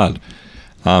in blood.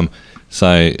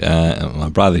 So my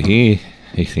brother here,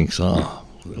 he thinks,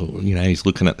 he's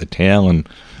looking at the towel, and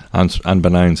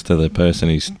unbeknownst to the person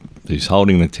who's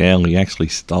holding the towel, he actually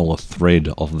stole a thread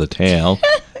of the towel.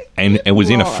 And it was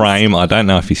in a frame. I don't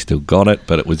know if he still got it,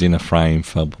 but it was in a frame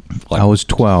for I was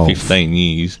 12. 15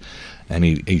 years. And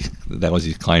he that was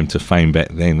his claim to fame back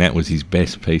then. That was his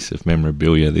best piece of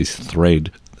memorabilia, this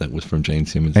thread that was from Gene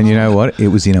Simmons. And you know what? It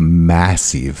was in a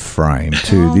massive frame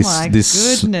too. Oh,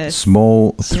 this goodness.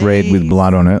 small thread with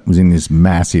blood on it was in this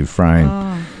massive frame.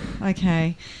 Oh,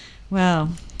 okay. Well,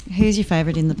 who's your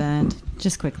favourite in the band?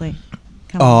 Just quickly.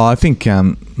 Come on. I think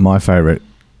my favourite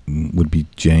would be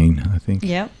Gene, I think.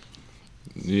 Yep.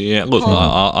 Yeah, look,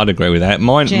 I'd agree with that.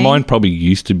 Mine probably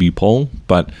used to be Paul,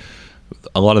 but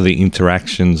a lot of the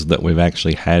interactions that we've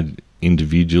actually had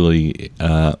individually,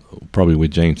 probably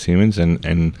with Gene Simmons,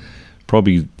 and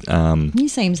probably He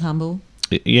seems humble.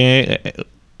 Yeah,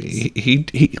 he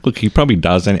probably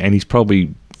does, and he's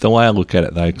probably, the way I look at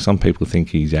it though, some people think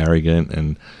he's arrogant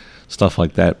and stuff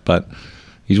like that, but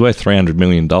he's worth $300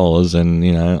 million, and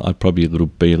you know I'd probably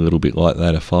be a little bit like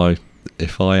that if I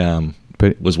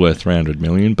was worth $300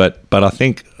 million. But I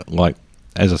think, like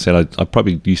as I said, I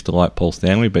probably used to like Paul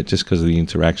Stanley, but just because of the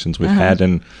interactions we've had,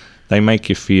 and they make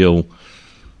you feel,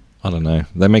 I don't know,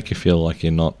 they make you feel like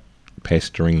you're not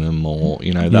pestering them, or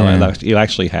you know, you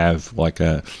actually have like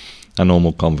a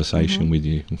normal conversation with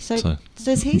you. So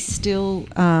does he still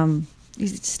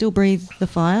breathe the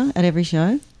fire at every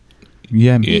show?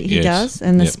 Yeah, He does,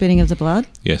 and the spitting of the blood.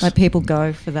 Yes, like people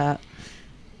go for that.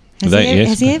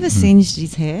 Has he ever singed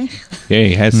his hair? Yeah,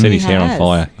 he has set his hair on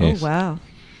fire. Yes. Oh wow.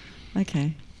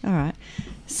 Okay. All right.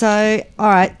 So,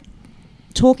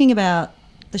 talking about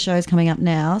the shows coming up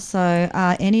now, so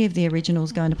are any of the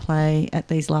originals going to play at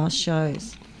these last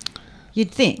shows?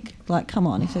 You'd think, like, come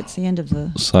on, if it's the end of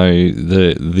the...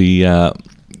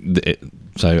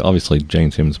 So obviously Gene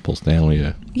Simmons, Paul Stanley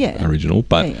are original,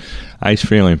 but Ace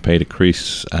Frehley and Peter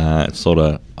Criss, it's sort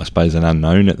of, I suppose, an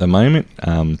unknown at the moment.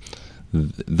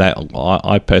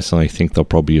 I personally think they'll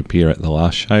probably appear at the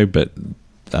last show, but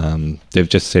they've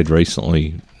just said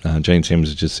recently, Gene Simmons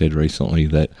has just said recently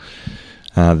that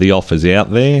the offer's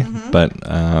out there, but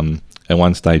at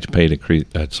one stage Ace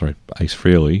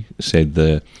Frehley said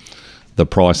the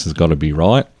price has got to be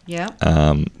right. Yeah.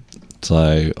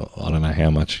 So I don't know how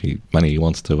much money he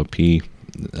wants to appear.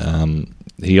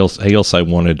 He also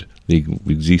wanted the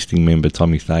existing member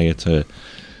Tommy Thayer to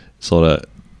sort of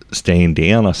stand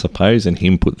down, I suppose, and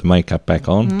him put the makeup back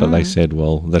on. But they said,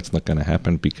 well, that's not going to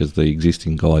happen because the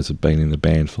existing guys have been in the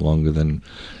band for longer than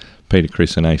Peter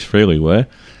Criss and Ace Frehley were.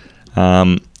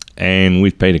 And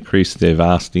with Peter Criss, they've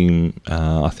asked him.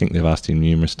 I think they've asked him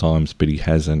numerous times, but he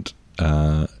hasn't.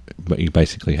 But he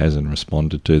basically hasn't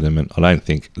responded to them, and I don't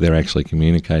think they're actually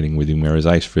communicating with him. Whereas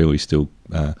Ace Frehley still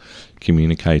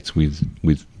communicates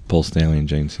with Paul Stanley and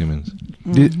Gene Simmons.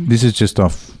 This is just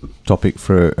off topic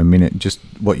for a minute. Just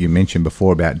what you mentioned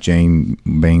before about Gene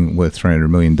being worth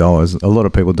 $300 million. A lot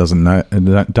of people don't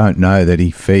know that he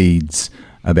feeds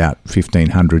about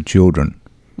 1,500 children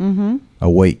a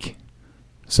week.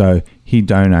 So he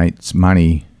donates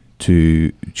money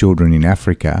to children in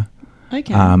Africa.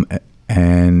 Okay.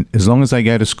 And as long as they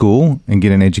go to school and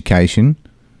get an education,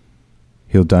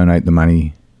 he'll donate the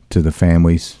money to the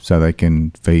families so they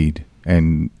can feed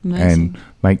and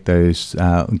make those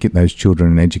get those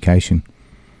children an education.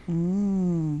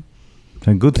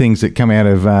 So good things that come out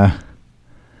of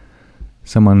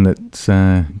someone that's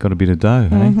got a bit of dough.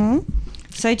 Eh?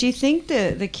 So do you think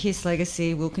the KISS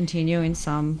legacy will continue in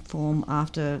some form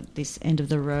after this End of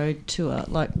the Road tour?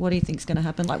 Like, what do you think's going to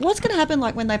happen? Like, what's going to happen,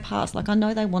 like, when they pass? Like, I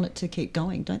know they want it to keep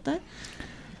going, don't they?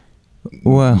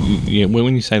 Well... Yeah, well,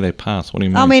 when you say they pass, what do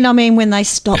you mean? I mean when they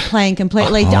stop playing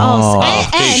completely.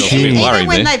 And even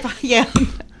when they... Yeah.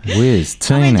 Where's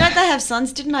Tina? I mean, don't they have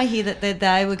sons? Didn't I hear that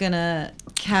they were going to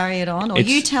carry it on? Or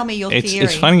you tell me your theory.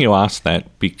 It's funny you ask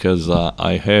that because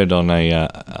I heard on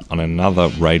another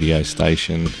radio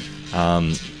station.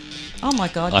 Oh my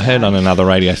God! I heard on another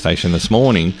radio station this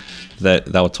morning that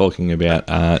they were talking about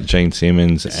Gene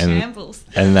Simmons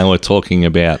and they were talking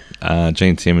about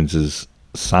Gene Simmons'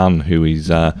 son, who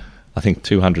is I think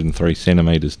 203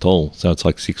 centimeters tall, so it's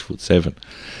like 6'7".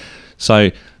 So.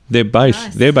 They're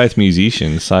both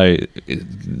musicians, so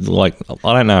like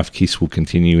I don't know if KISS will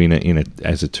continue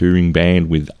as a touring band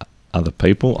with other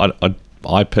people.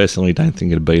 I personally don't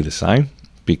think it'd be the same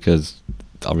because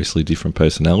obviously different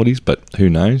personalities, but who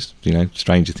knows? You know,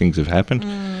 stranger things have happened.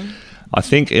 I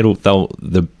think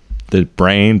the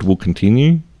brand will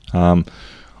continue. I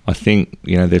think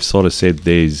they've sort of said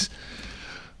there's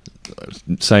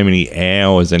so many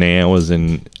hours and hours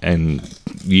and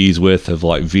years worth of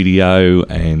like video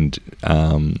and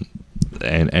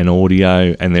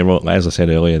audio, and they're, as I said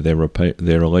earlier, they're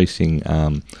releasing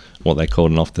what they call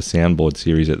an off the soundboard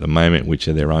series at the moment, which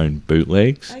are their own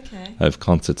bootlegs of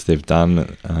concerts they've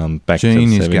done back Gene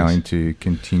to the 70s. Is going to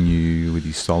continue with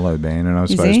his solo band, and I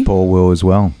suppose Paul will as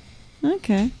well.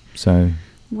 Okay. So.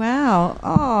 Wow.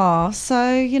 Oh,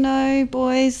 so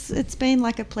boys, it's been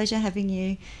like a pleasure having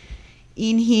you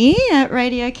in here at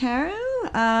Radio Carol.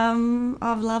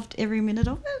 I've loved every minute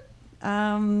of it.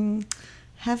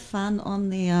 Have fun on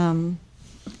the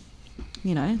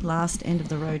last End of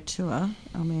the Road tour.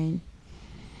 I mean,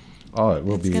 it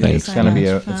will it's be. It's going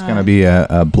to be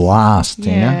a blast.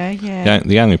 Yeah.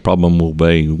 The only problem will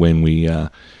be when we,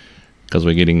 because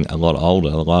we're getting a lot older.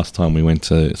 The last time we went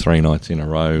to 3 nights in a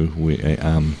row,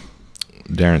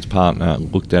 Darren's partner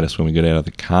looked at us when we got out of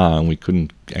the car, and we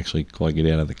couldn't actually quite get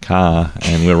out of the car,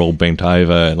 and we were all bent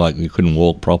over, like we couldn't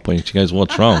walk properly. And she goes,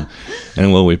 "What's wrong?"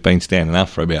 And well, we've been standing up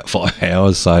for about 5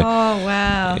 hours, so. Oh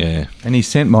wow! Yeah. And he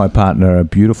sent my partner a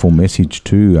beautiful message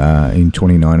too in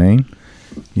 2019.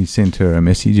 He sent her a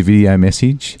message, a video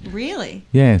message. Really?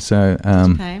 Yeah, so... Did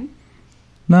you pay him?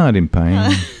 No, I didn't pay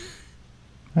him.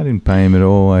 I didn't pay him at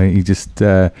all. He just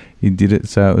he did it,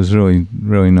 so it was really,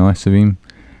 really nice of him.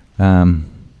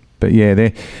 But yeah,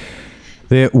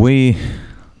 we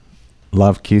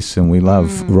love Kiss and we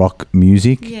love rock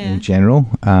music in general.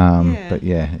 But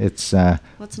yeah, it's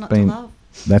what's not been, to love?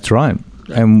 That's right.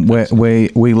 And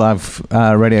we love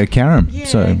Radio Karam. Yeah.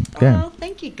 So yeah. Oh,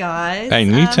 thank you guys.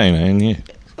 And you, Tina, and you.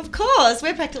 Of course,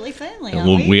 we're practically family, aren't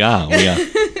Well, we? we are.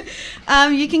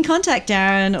 You can contact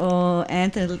Darren or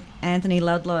Anthony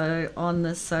Ludlow on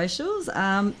the socials.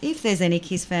 If there's any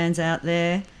Kiss fans out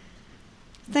there,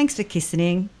 thanks for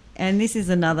kissing. And this is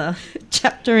another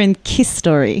chapter in Kiss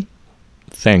story.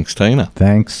 Thanks, Tina.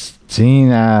 Thanks,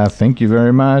 Tina. Thank you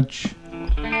very much.